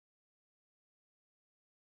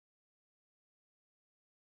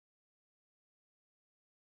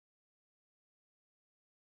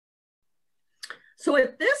So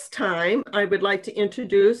at this time, I would like to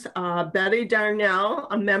introduce Betty Darnell,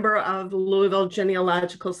 a member of the Louisville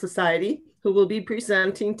Genealogical Society, who will be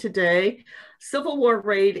presenting today, Civil War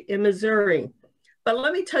Raid in Missouri. But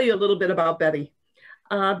let me tell you a little bit about Betty.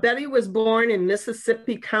 Betty was born in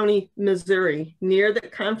Mississippi County, Missouri, near the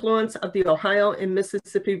confluence of the Ohio and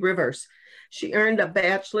Mississippi rivers. She earned a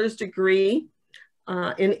bachelor's degree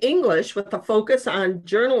in English with a focus on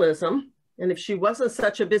journalism. And if she wasn't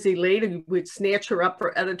such a busy lady, we'd snatch her up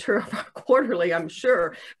for editor of our quarterly, I'm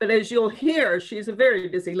sure. But as you'll hear, she's a very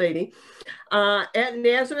busy lady. At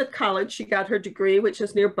Nazareth College, she got her degree, which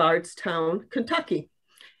is near Bardstown, Kentucky.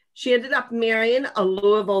 She ended up marrying a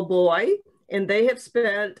Louisville boy, and they have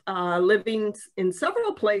spent living in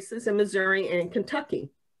several places in Missouri and Kentucky.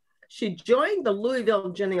 She joined the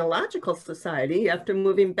Louisville Genealogical Society after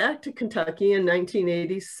moving back to Kentucky in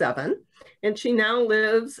 1987, and she now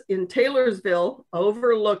lives in Taylorsville,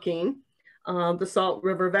 overlooking the Salt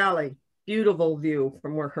River Valley. Beautiful view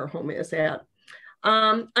from where her home is at.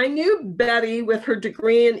 I knew Betty, with her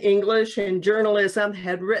degree in English and journalism,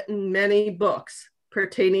 had written many books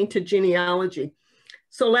pertaining to genealogy.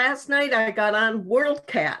 So last night I got on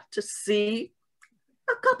WorldCat to see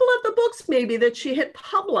a couple of the books maybe that she had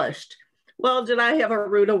published. Well, did I have a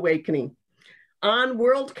rude awakening? On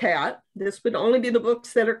WorldCat, this would only be the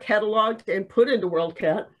books that are cataloged and put into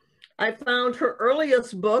WorldCat. I found her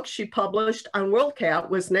earliest book she published on WorldCat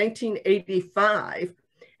was 1985.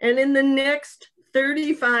 And in the next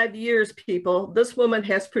 35 years, people, this woman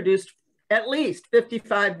has produced at least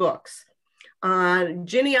 55 books on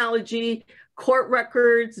genealogy, court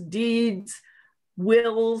records, deeds,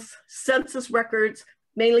 wills, census records,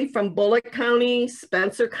 mainly from Bullitt County,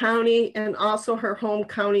 Spencer County, and also her home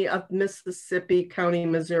county of Mississippi County,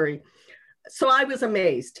 Missouri. So I was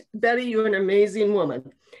amazed. Betty, you're an amazing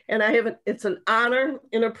woman. And it's an honor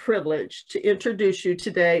and a privilege to introduce you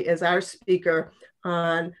today as our speaker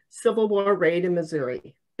on Civil War Raid in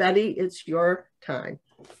Missouri. Betty, it's your time.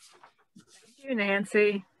 Thank you,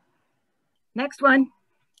 Nancy. Next one.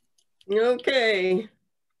 Okay.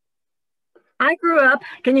 I grew up,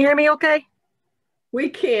 can you hear me okay? We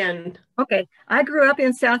can. Okay. I grew up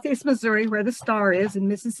in Southeast Missouri, where the Star is in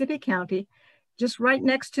Mississippi County, just right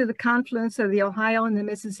next to the confluence of the Ohio and the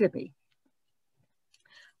Mississippi.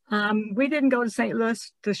 We didn't go to St. Louis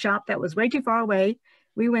to shop. That was way too far away.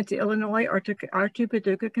 We went to Illinois or to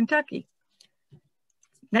Paducah, Kentucky.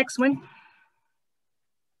 Next one.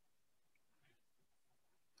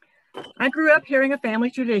 I grew up hearing a family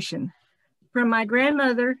tradition. From my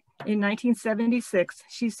grandmother in 1976,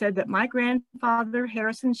 she said that my grandfather,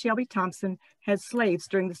 Harrison Shelby Thompson, had slaves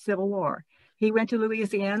during the Civil War. He went to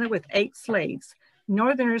Louisiana with 8 slaves.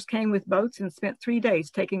 Northerners came with boats and spent 3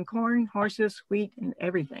 days taking corn, horses, wheat, and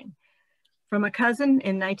everything. From a cousin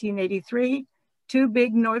in 1983, 2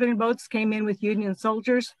 big northern boats came in with Union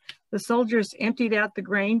soldiers. The soldiers emptied out the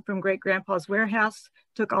grain from great-grandpa's warehouse,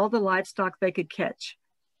 took all the livestock they could catch.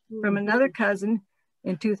 From another cousin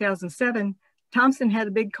in 2007, Thompson had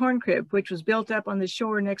a big corn crib, which was built up on the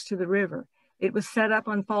shore next to the river. It was set up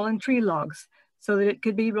on fallen tree logs so that it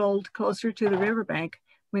could be rolled closer to the riverbank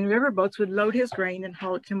when riverboats would load his grain and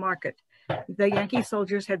haul it to market. The Yankee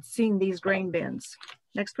soldiers had seen these grain bins.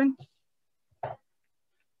 Next one.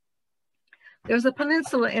 There's a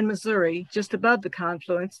peninsula in Missouri just above the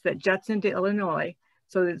confluence that juts into Illinois.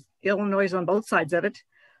 So there's Illinois is on both sides of it.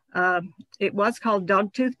 It was called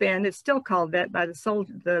Dogtooth Bend. It's still called that by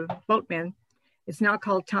the boatmen. It's now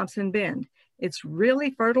called Thompson Bend. It's really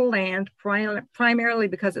fertile land, primarily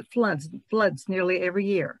because it floods nearly every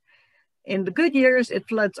year. In the good years, it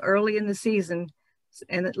floods early in the season,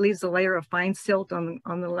 and it leaves a layer of fine silt on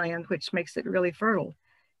the land, which makes it really fertile.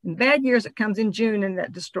 In bad years, it comes in June, and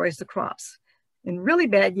that destroys the crops. In really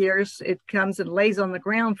bad years, it comes and lays on the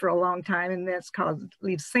ground for a long time, and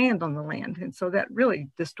leaves sand on the land. And so that really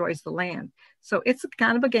destroys the land. So it's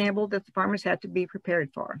kind of a gamble that the farmers had to be prepared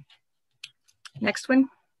for. Next one.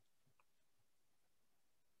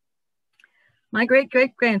 My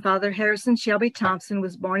great-great-grandfather, Harrison Shelby Thompson,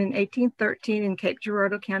 was born in 1813 in Cape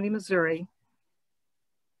Girardeau County, Missouri.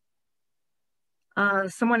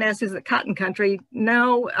 Someone asked, is it cotton country?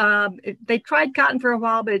 No, they tried cotton for a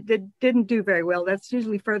while, but it didn't do very well. That's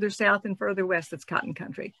usually further south and further west, it's cotton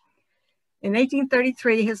country. In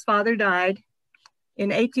 1833, his father died. In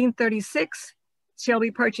 1836,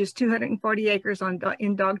 Shelby purchased 240 acres in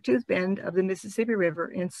Dogtooth Bend of the Mississippi River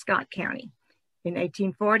in Scott County. In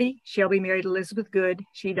 1840, Shelby married Elizabeth Good.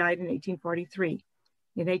 She died in 1843.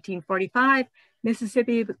 In 1845,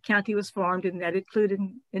 Mississippi County was formed, and that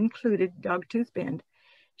included Dogtooth Bend.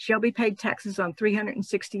 Shelby paid taxes on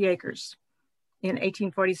 360 acres. In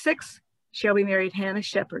 1846, Shelby married Hannah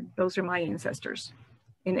Shepherd. Those are my ancestors.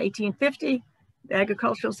 In 1850, the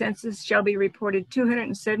agricultural census, Shelby reported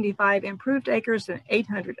 275 improved acres and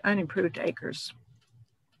 800 unimproved acres.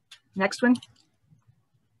 Next one.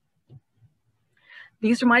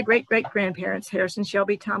 These are my great-great-grandparents, Harrison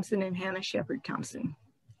Shelby Thompson and Hannah Shepherd Thompson.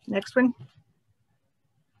 Next one.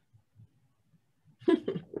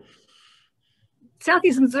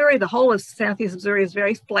 Southeast Missouri, the whole of Southeast Missouri is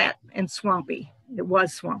very flat and swampy. It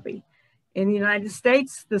was swampy. In the United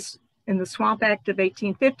States, in the Swamp Act of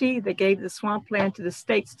 1850, they gave the swamp land to the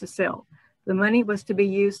states to sell. The money was to be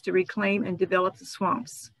used to reclaim and develop the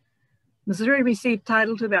swamps. Missouri received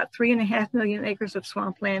title to about 3.5 million acres of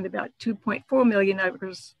swampland, about 2.4 million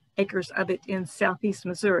acres of it in Southeast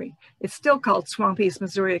Missouri. It's still called Swampeast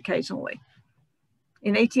Missouri occasionally.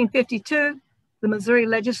 In 1852, the Missouri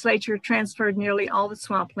legislature transferred nearly all the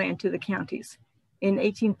swampland to the counties. In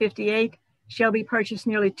 1858, Shelby purchased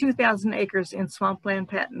nearly 2,000 acres in swampland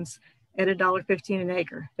patents at $1.15 an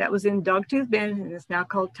acre. That was in Dogtooth Bend, and it's now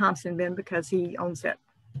called Thompson Bend because he owned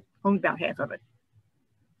about half of it.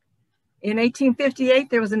 In 1858,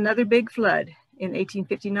 there was another big flood. In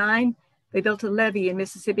 1859, they built a levee in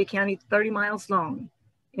Mississippi County 30 miles long.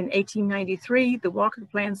 In 1893, the Walker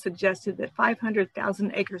Plan suggested that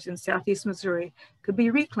 500,000 acres in Southeast Missouri could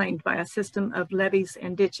be reclaimed by a system of levees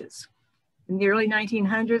and ditches. In the early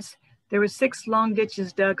 1900s, there were 6 long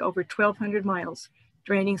ditches dug over 1,200 miles,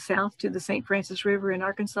 draining south to the St. Francis River in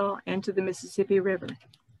Arkansas and to the Mississippi River.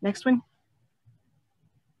 Next one.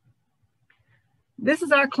 This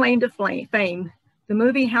is our claim to fame. The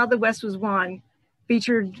movie How the West Was Won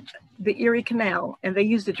featured the Erie Canal, and they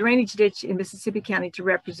used a drainage ditch in Mississippi County to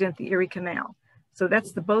represent the Erie Canal. So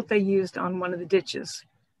that's the boat they used on one of the ditches.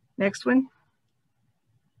 Next one.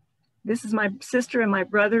 This is my sister and my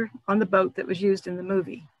brother on the boat that was used in the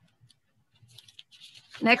movie.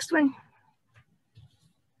 Next one.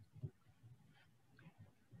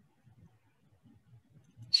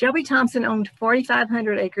 Shelby Thompson owned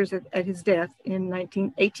 4,500 acres at his death in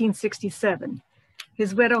 1867.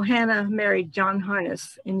 His widow Hannah married John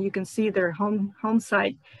Harness, and you can see their home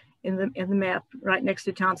site in the map right next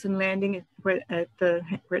to Thompson Landing, where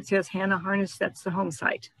it says Hannah Harness. That's the home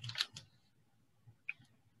site.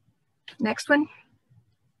 Next one.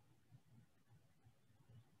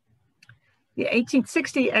 The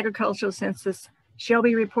 1860 agricultural census,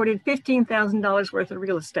 Shelby reported $15,000 worth of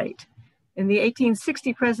real estate. In the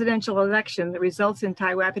 1860 presidential election, the results in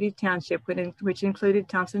Tiwapiti Township, which included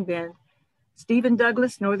Thompson Bend, Stephen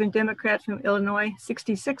Douglas, Northern Democrat from Illinois,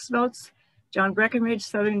 66 votes. John Breckinridge,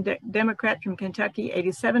 Southern Democrat from Kentucky,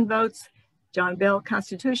 87 votes. John Bell,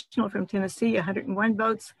 Constitutional from Tennessee, 101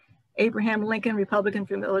 votes. Abraham Lincoln, Republican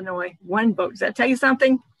from Illinois, 1 vote. Does that tell you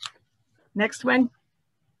something? Next one.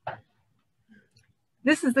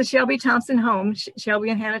 This is the Shelby Thompson home, Shelby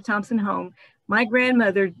and Hannah Thompson home. My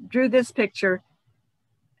grandmother drew this picture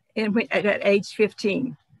at age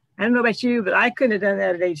 15. I don't know about you, but I couldn't have done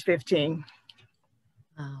that at age 15.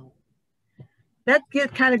 Wow. That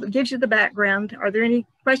kind of gives you the background. Are there any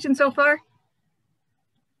questions so far?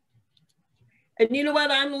 And you know what?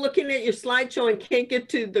 I'm looking at your slideshow and can't get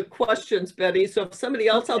to the questions, Betty. So if somebody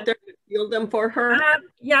else out there could field them for her.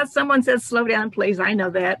 Yeah, someone says, slow down, please. I know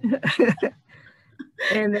that.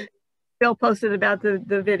 And Bill posted about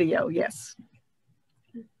the video, yes.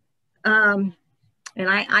 And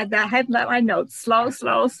I had my notes, slow,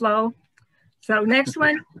 slow, slow. So next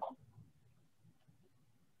one.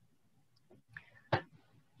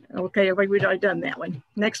 Okay, we've already done that one.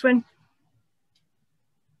 Next one.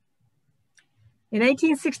 In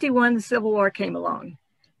 1861, the Civil War came along.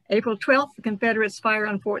 April 12th, the Confederates fire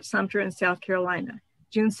on Fort Sumter in South Carolina.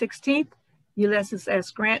 June 16th, Ulysses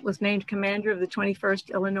S. Grant was named commander of the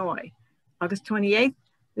 21st Illinois. August 28th,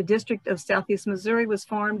 the District of Southeast Missouri was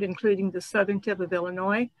formed, including the southern tip of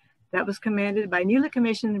Illinois. That was commanded by newly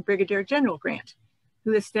commissioned Brigadier General Grant,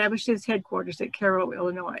 who established his headquarters at Cairo,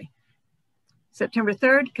 Illinois. September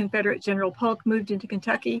 3rd, Confederate General Polk moved into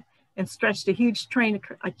Kentucky and stretched a huge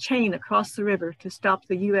chain across the river to stop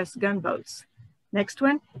the U.S. gunboats. Next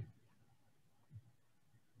one.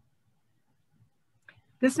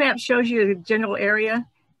 This map shows you the general area.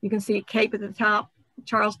 You can see Cape at the top,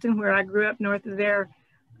 Charleston, where I grew up north of there,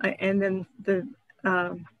 and then the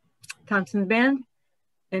Thompson Bend,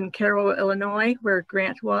 and Cairo, Illinois, where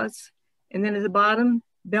Grant was. And then at the bottom,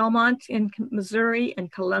 Belmont in Missouri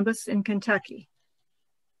and Columbus in Kentucky.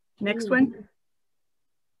 Next one.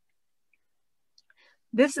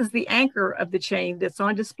 This is the anchor of the chain that's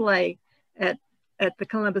on display at the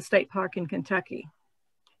Columbus State Park in Kentucky.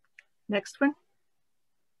 Next one.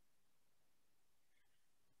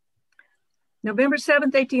 November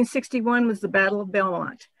 7th, 1861 was the Battle of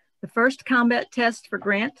Belmont, the first combat test for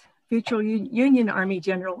Grant, future Union Army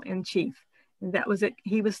General-in-Chief. And that was it.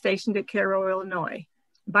 He was stationed at Cairo, Illinois.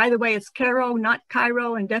 By the way, it's Cairo, not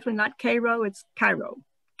Cairo, and definitely not Cairo, it's Cairo.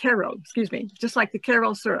 Cairo, excuse me, just like the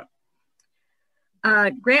Cairo syrup.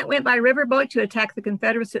 Grant went by riverboat to attack the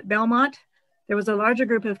Confederates at Belmont. There was a larger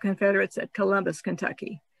group of Confederates at Columbus,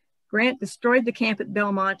 Kentucky. Grant destroyed the camp at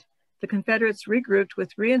Belmont. The Confederates regrouped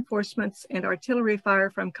with reinforcements and artillery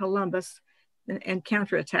fire from Columbus and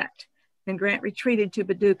counterattacked. And Grant retreated to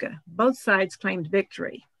Paducah. Both sides claimed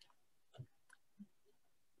victory.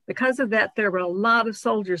 Because of that, there were a lot of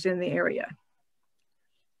soldiers in the area.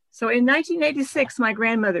 So in 1986, my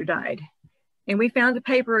grandmother died, and we found a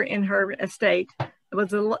paper in her estate. It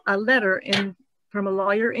was a letter from a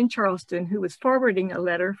lawyer in Charleston who was forwarding a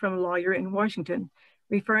letter from a lawyer in Washington,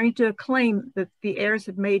 referring to a claim that the heirs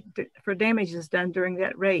had made for damages done during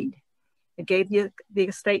that raid. It gave the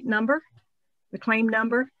estate number, the claim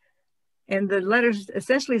number, and the letters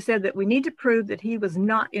essentially said that we need to prove that he was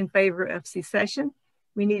not in favor of secession.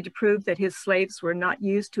 We need to prove that his slaves were not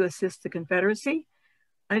used to assist the Confederacy.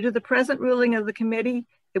 Under the present ruling of the committee,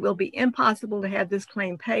 it will be impossible to have this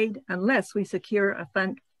claim paid unless we secure a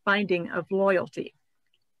finding of loyalty.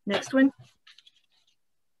 Next one.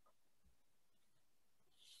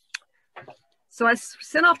 So I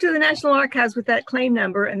sent off to the National Archives with that claim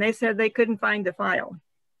number, and they said they couldn't find the file.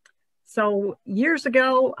 So years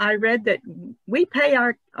ago, I read that we pay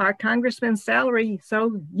our congressman's salary,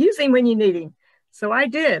 so use him when you need him. So I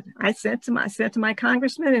did. I sent to my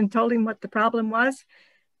congressman and told him what the problem was.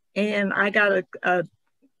 And I got a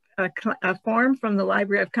form from the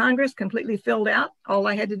Library of Congress completely filled out. All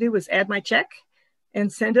I had to do was add my check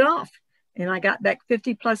and send it off. And I got back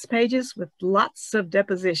 50+ pages with lots of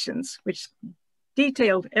depositions, which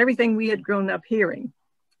detailed everything we had grown up hearing.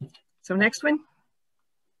 So next one.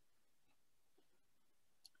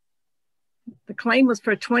 The claim was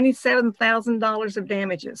for $27,000 of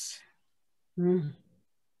damages.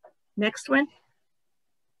 Next one.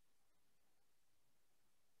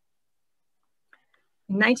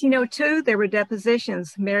 In 1902, there were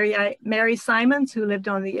depositions. Mary Simons, who lived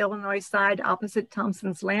on the Illinois side opposite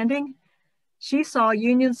Thompson's Landing, she saw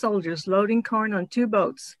Union soldiers loading corn on 2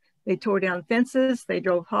 boats. They tore down fences, they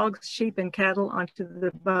drove hogs, sheep, and cattle onto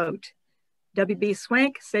the boat. W.B.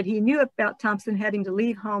 Swank said he knew about Thompson having to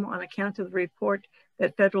leave home on account of the report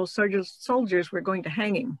that federal soldiers were going to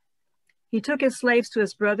hang him. He took his slaves to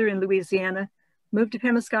his brother in Louisiana, moved to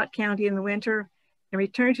Pemiscot County in the winter, and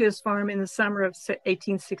returned to his farm in the summer of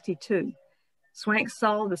 1862. Swank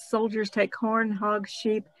saw the soldiers take corn, hogs,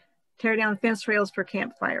 sheep, tear down fence rails for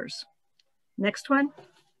campfires. Next one.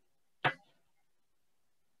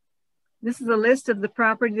 This is a list of the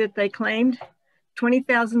property that they claimed.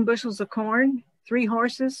 20,000 bushels of corn, 3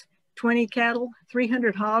 horses, 20 cattle,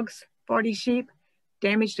 300 hogs, 40 sheep,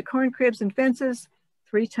 damage to corn cribs and fences,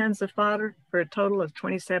 3 tons of fodder for a total of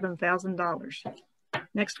 $27,000.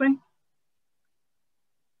 Next one.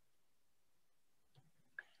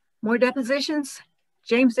 More depositions.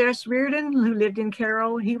 James S. Reardon, who lived in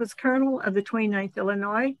Cairo, he was colonel of the 29th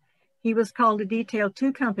Illinois. He was called to detail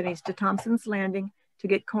 2 companies to Thompson's Landing to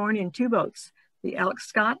get corn in 2 boats, the Alex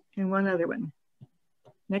Scott and one other one.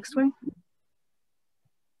 Next one.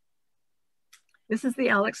 This is the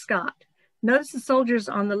Alex Scott. Notice the soldiers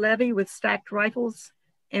on the levee with stacked rifles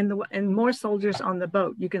and more soldiers on the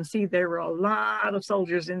boat. You can see there were a lot of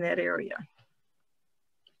soldiers in that area.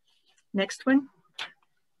 Next one.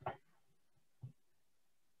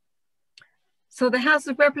 So the House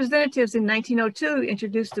of Representatives in 1902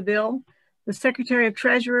 introduced a bill, the Secretary of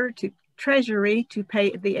Treasury to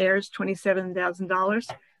pay the heirs $27,000.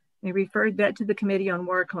 They referred that to the Committee on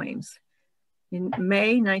War Claims. In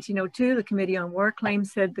May 1902, the Committee on War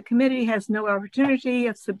Claims said the committee has no opportunity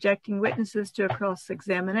of subjecting witnesses to a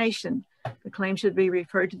cross-examination. The claim should be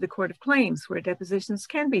referred to the Court of Claims where depositions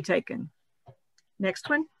can be taken. Next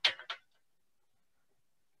one.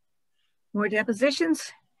 More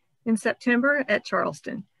depositions. In September at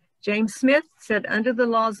Charleston, James Smith said under the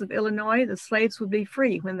laws of Illinois, the slaves would be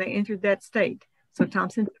free when they entered that state. So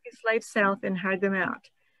Thompson took his slaves south and hired them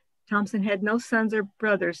out. Thompson had no sons or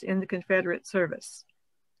brothers in the Confederate service.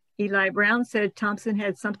 Eli Brown said Thompson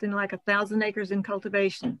had something like 1,000 acres in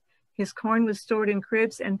cultivation. His corn was stored in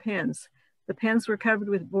cribs and pens. The pens were covered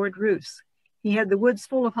with board roofs. He had the woods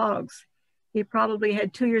full of hogs. He probably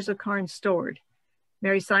had 2 years of corn stored.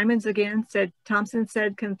 Mary Simons again said, Thompson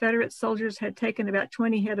said Confederate soldiers had taken about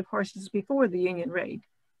 20 head of horses before the Union raid.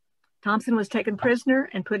 Thompson was taken prisoner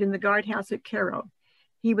and put in the guardhouse at Cairo.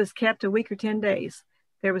 He was kept a week or 10 days.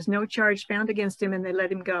 There was no charge found against him and they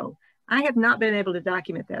let him go. I have not been able to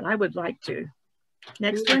document that. I would like to.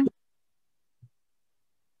 Next one.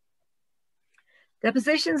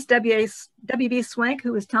 Depositions. W.B. Swank,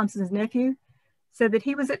 who was Thompson's nephew, said that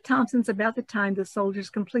he was at Thompson's about the time the soldiers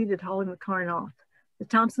completed hauling the corn off. The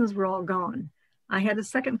Thompsons were all gone. I had a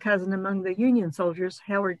second cousin among the Union soldiers,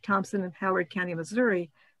 Howard Thompson of Howard County,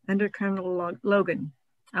 Missouri, under Colonel Logan.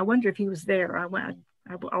 I wonder if he was there.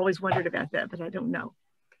 I've always wondered about that, but I don't know.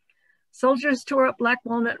 Soldiers tore up black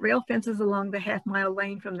walnut rail fences along the half-mile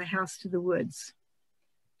lane from the house to the woods.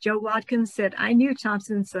 Joe Watkins said, I knew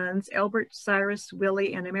Thompson's sons, Elbert, Cyrus,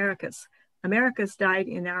 Willie, and Americus. Americus died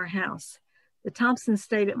in our house. The Thompsons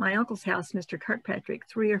stayed at my uncle's house, Mr. Kirkpatrick,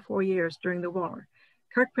 3 or 4 years during the war.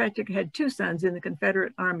 Kirkpatrick had 2 sons in the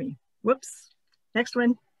Confederate Army. Whoops. Next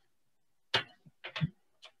one.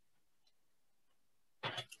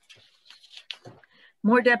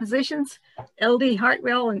 More depositions. L.D.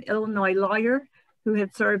 Hartwell, an Illinois lawyer who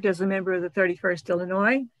had served as a member of the 31st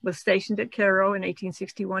Illinois, was stationed at Cairo in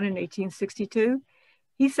 1861 and 1862.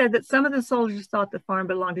 He said that some of the soldiers thought the farm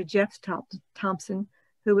belonged to Jeff Thompson,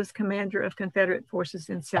 who was commander of Confederate forces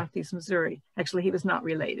in Southeast Missouri. Actually, he was not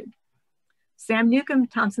related. Sam Newcomb,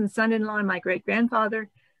 Thompson's son-in-law and my great-grandfather,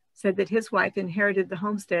 said that his wife inherited the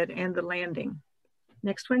homestead and the landing.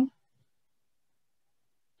 Next one.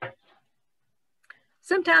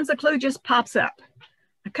 Sometimes a clue just pops up.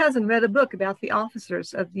 A cousin read a book about the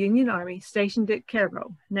officers of the Union Army stationed at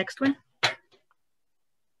Cairo. Next one.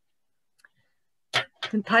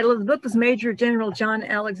 The title of the book was Major General John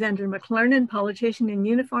Alexander McClernand, Politician in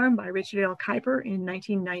Uniform, by Richard L. Kuyper in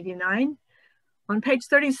 1999. On page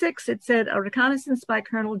 36, it said, a reconnaissance by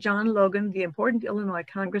Colonel John Logan, the important Illinois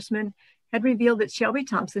congressman, had revealed that Shelby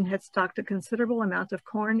Thompson had stocked a considerable amount of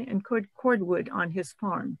corn and cordwood on his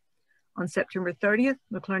farm. On September 30th,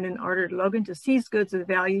 McClernand ordered Logan to seize goods of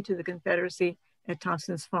value to the Confederacy at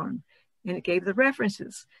Thompson's farm, and it gave the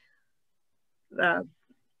references.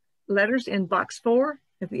 Letters in box 4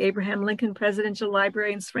 at the Abraham Lincoln Presidential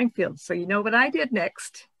Library in Springfield. So you know what I did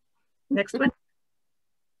next. Next one.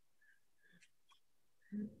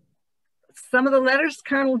 Some of the letters,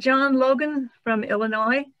 Colonel John Logan from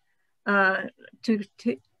Illinois at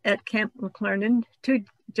Camp McClernand to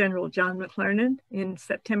General John McClernand in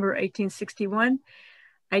September 1861.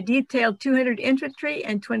 I detailed 200 infantry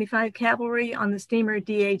and 25 cavalry on the steamer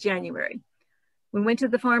D.A. January. We went to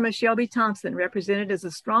the farm of Shelby Thompson, represented as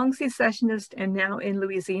a strong secessionist and now in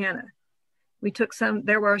Louisiana. We took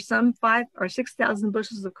there were some 5,000 or 6,000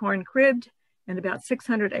 bushels of corn cribbed and about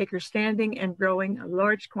 600 acres standing and growing, a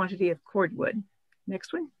large quantity of cordwood.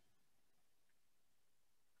 Next one.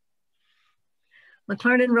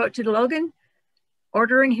 McClernand wrote to Logan,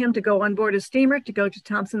 ordering him to go on board a steamer to go to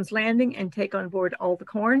Thompson's Landing and take on board all the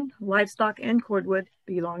corn, livestock, and cordwood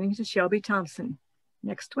belonging to Shelby Thompson.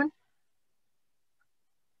 Next one.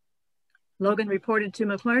 Logan reported to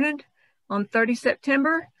McClernand, on 30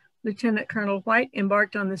 September, Lieutenant Colonel White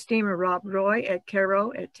embarked on the steamer Rob Roy at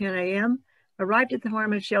Cairo at 10 a.m., arrived at the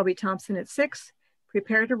farm of Shelby Thompson at 6,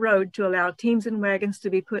 prepared a road to allow teams and wagons to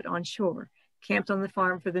be put on shore, camped on the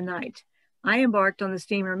farm for the night. I embarked on the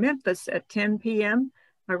steamer Memphis at 10 p.m.,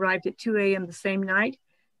 arrived at 2 a.m. the same night,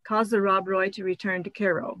 caused the Rob Roy to return to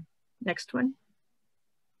Cairo. Next one.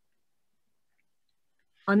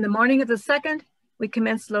 On the morning of the 2nd, we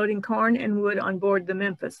commenced loading corn and wood on board the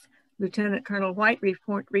Memphis. Lieutenant Colonel White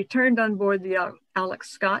returned on board the Alex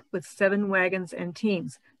Scott with 7 wagons and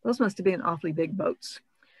teams. Those must have been awfully big boats.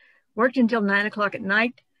 Worked until 9 o'clock at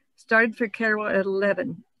night, started for Cairo at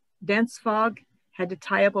 11. Dense fog, had to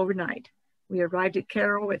tie up overnight. We arrived at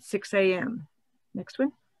Cairo at 6 a.m. Next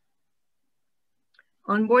one.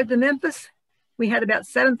 On board the Memphis, we had about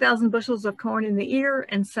 7,000 bushels of corn in the ear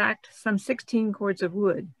and sacked some 16 cords of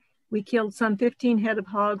wood. We killed some 15 head of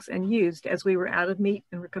hogs and used, as we were out of meat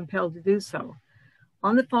and were compelled to do so.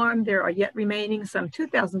 On the farm, there are yet remaining some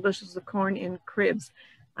 2,000 bushels of corn in cribs.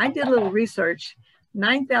 I did a little research.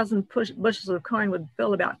 9,000 bushels of corn would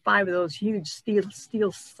fill about 5 of those huge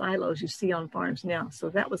steel silos you see on farms now. So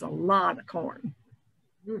that was a lot of corn.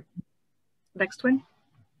 Next one.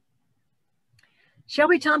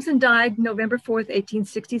 Shelby Thompson died November 4th,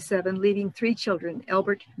 1867, leaving 3 children,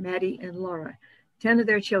 Albert, Maddie, and Laura. 10 of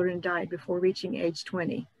their children died before reaching age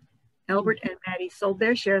 20. Albert and Maddie sold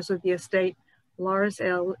their shares of the estate. Laura's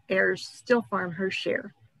heirs still farm her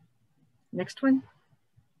share. Next one.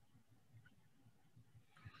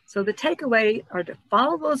 So the takeaway are to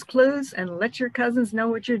follow those clues and let your cousins know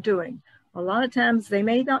what you're doing. A lot of times they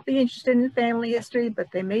may not be interested in family history,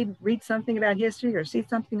 but they may read something about history or see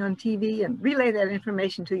something on TV and relay that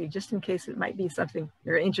information to you just in case it might be something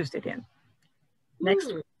you're interested in.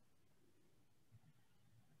 Next one.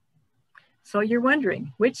 So you're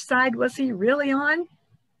wondering, which side was he really on?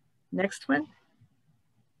 Next one.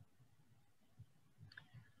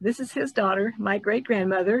 This is his daughter, my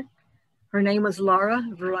great-grandmother. Her name was Laura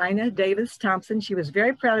Verena Davis Thompson. She was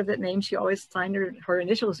very proud of that name. She always signed her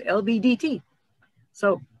initials LVDT.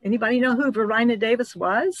 So anybody know who Verena Davis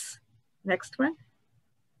was? Next one.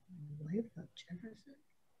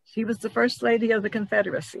 She was the first lady of the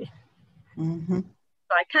Confederacy. Mm-hmm.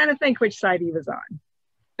 So I kind of think which side he was on.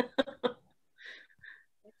 Next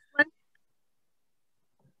one.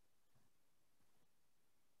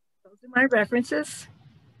 Those are my references.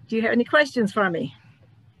 Do you have any questions for me?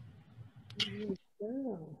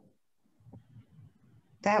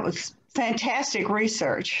 That was fantastic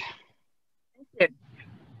research. Thank you.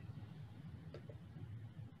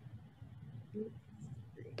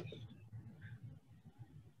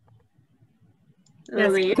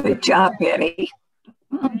 Yes. Good job, Betty.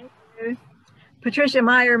 Patricia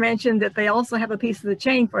Meyer mentioned that they also have a piece of the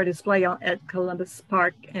chain for display at Columbus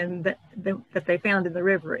Park, and that they found in the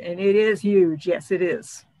river, and it is huge. Yes, it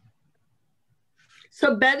is.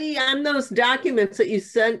 So Betty, on those documents that you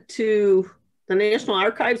sent to the National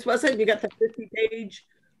Archives, was it? You got the 50-page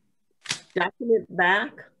document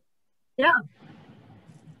back? Yeah.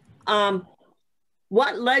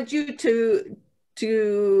 What led you to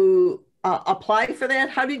apply for that?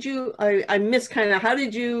 How did you? I missed kind of. How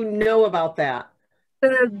did you know about that?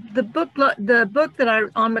 The book that I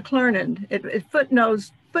on McClernand, it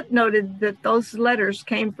footnoted that those letters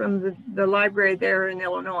came from the library there in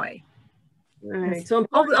Illinois. Right. So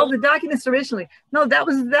the documents originally. No, that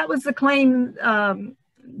was the claim.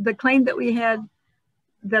 The claim that we had,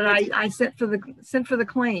 that I sent for the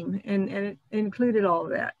claim, and it included all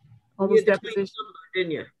of that, all those depositions.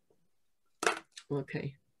 Didn't you?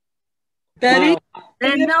 Okay. Betty, Wow.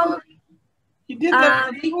 And no, you did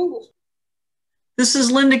that. This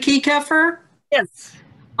is Linda Kekeffer. yes.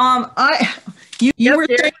 You Yes, were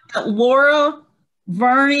dear. saying that Laura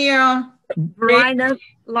Vernia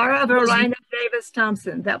Laura Verena Davis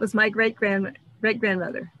Thompson. That was my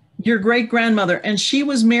great-grandmother. Your great-grandmother, and she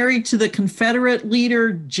was married to the Confederate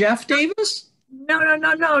leader Jeff Davis?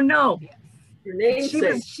 No. Your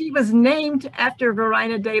namesake. She was named after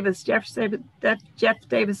Verena Davis, Jeff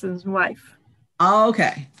Davison's wife. Oh,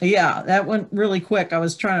 okay. Yeah, that went really quick. I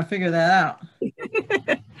was trying to figure that out.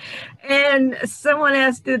 And someone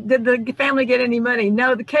asked, did the family get any money?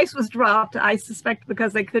 No, the case was dropped, I suspect,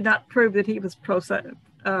 because they could not prove that he was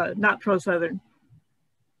not pro-Southern.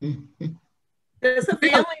 Does the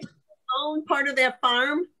family own part of that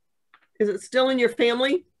farm? Is it still in your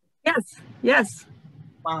family? Yes.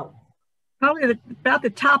 Wow. Probably about the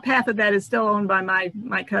top half of that is still owned by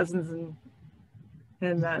my cousins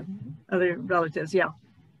and other relatives. Yeah.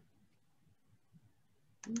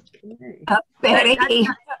 Okay. Betty,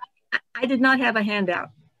 I did not have a handout.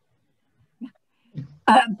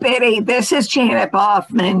 Betty, this is Janet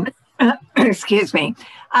Boffman. Excuse me.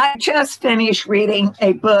 I just finished reading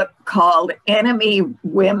a book called Enemy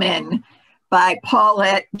Women by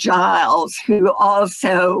Paulette Giles, who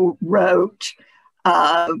also wrote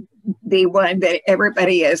the one that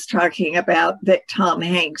everybody is talking about that Tom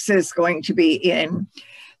Hanks is going to be in.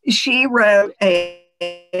 She wrote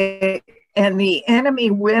and the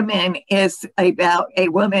Enemy Women is about a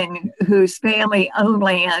woman whose family owned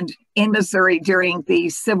land in Missouri during the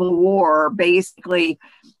Civil War. Basically,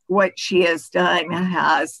 what she has done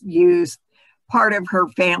has used part of her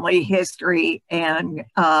family history and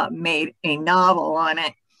made a novel on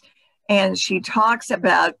it. And she talks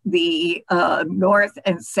about the North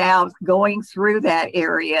and South going through that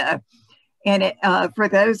area. And for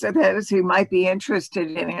those of us who might be interested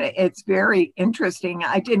in it, it's very interesting.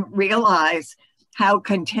 I didn't realize how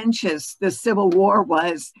contentious the Civil War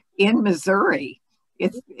was in Missouri.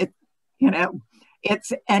 It's a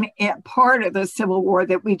part of the Civil War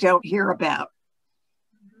that we don't hear about.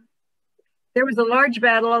 There was a large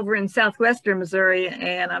battle over in southwestern Missouri,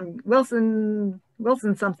 and Wilson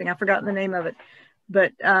something, I've forgotten the name of it.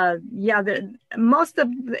 But yeah, most of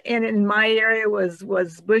in my area was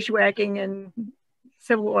bushwhacking and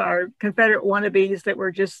Civil War Confederate wannabes that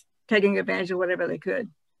were just taking advantage of whatever they could.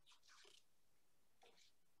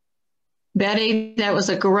 Betty, that was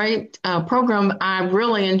a great program. I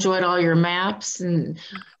really enjoyed all your maps, and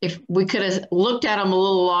if we could have looked at them a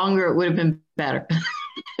little longer, it would have been better.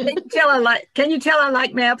 Can you tell I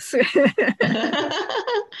like maps?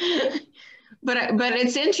 But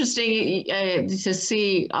it's interesting to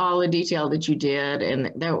see all the detail that you did,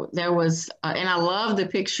 and there was, and I love the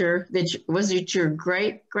picture was it your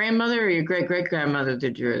great grandmother or your great grandmother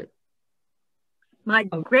that drew it? My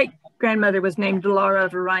great grandmother was named Laura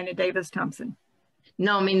Verena Davis Thompson.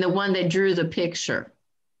 No, I mean the one that drew the picture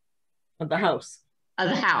Of the house. of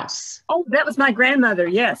the house. Oh, that was my grandmother.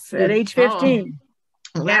 Yes, at age 15.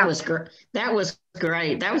 Well, that was great. That was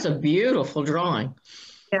great. That was a beautiful drawing.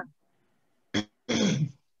 Yeah.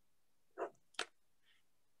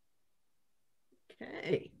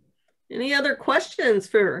 Okay. Any other questions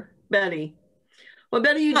for Betty? Well,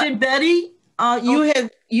 Betty, you did. Betty,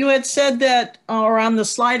 you had said that, or on the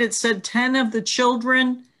slide it said 10 of the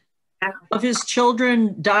children of his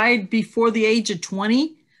children died before the age of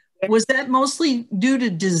 20. Was that mostly due to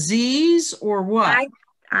disease or what?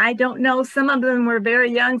 I don't know. Some of them were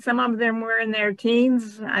very young. Some of them were in their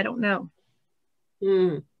teens. I don't know.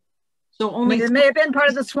 Mm. So only it may have been part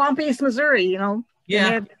of the Swamp East, Missouri, you know.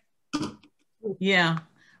 Yeah. Yeah.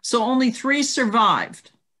 So only 3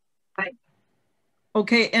 survived. Right.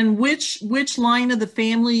 Okay. And which line of the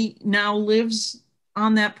family now lives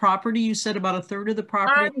on that property? You said about a third of the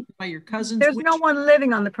property by your cousins. There's no one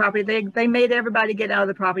living on the property. They made everybody get out of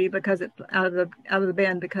the property because it out of the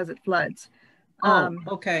bend because it floods.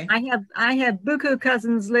 Okay. I have buku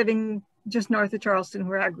cousins living just north of Charleston,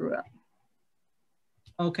 where I grew up.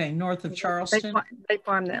 Okay, north of Charleston. They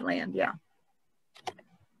farm that land, yeah.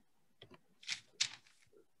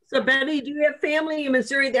 So Betty, do you have family in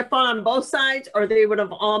Missouri that fought on both sides, or they would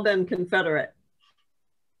have all been Confederate?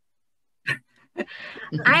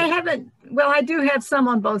 I haven't. Well, I do have some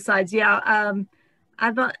on both sides. Yeah.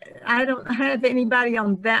 I don't have anybody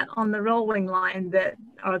on the rolling line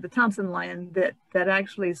or the Thompson line that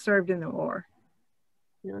actually served in the war.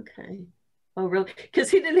 Okay. Oh, really?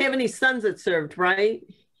 Because he didn't have any sons that served, right?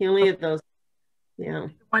 He only had those. Yeah.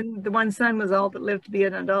 The one son was all that lived to be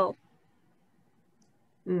an adult.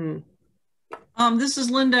 Mm. This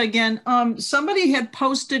is Linda again. Somebody had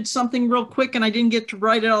posted something real quick, and I didn't get to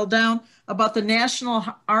write it all down, about the National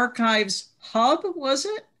Archives Hub, was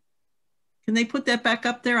it? Can they put that back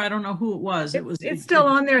up there? I don't know who it was. It's still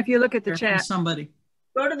on there if you look at the chat. Somebody.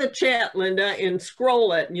 Go to the chat, Linda, and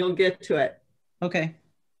scroll it, and you'll get to it. Okay.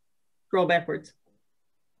 Scroll backwards.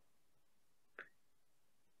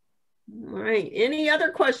 All right. Any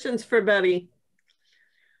other questions for Betty?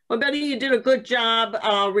 Well, Betty, you did a good job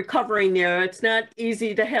recovering there. It's not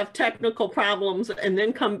easy to have technical problems and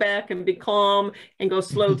then come back and be calm and go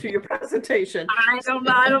slow through your presentation. I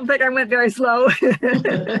don't think I went very slow. Okay,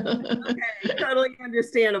 totally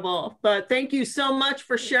understandable. But thank you so much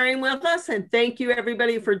for sharing with us, and thank you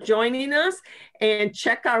everybody for joining us. And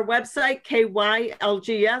check our website,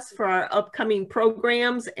 KYLGS, for our upcoming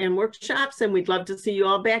programs and workshops, and we'd love to see you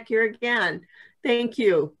all back here again. Thank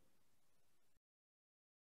you.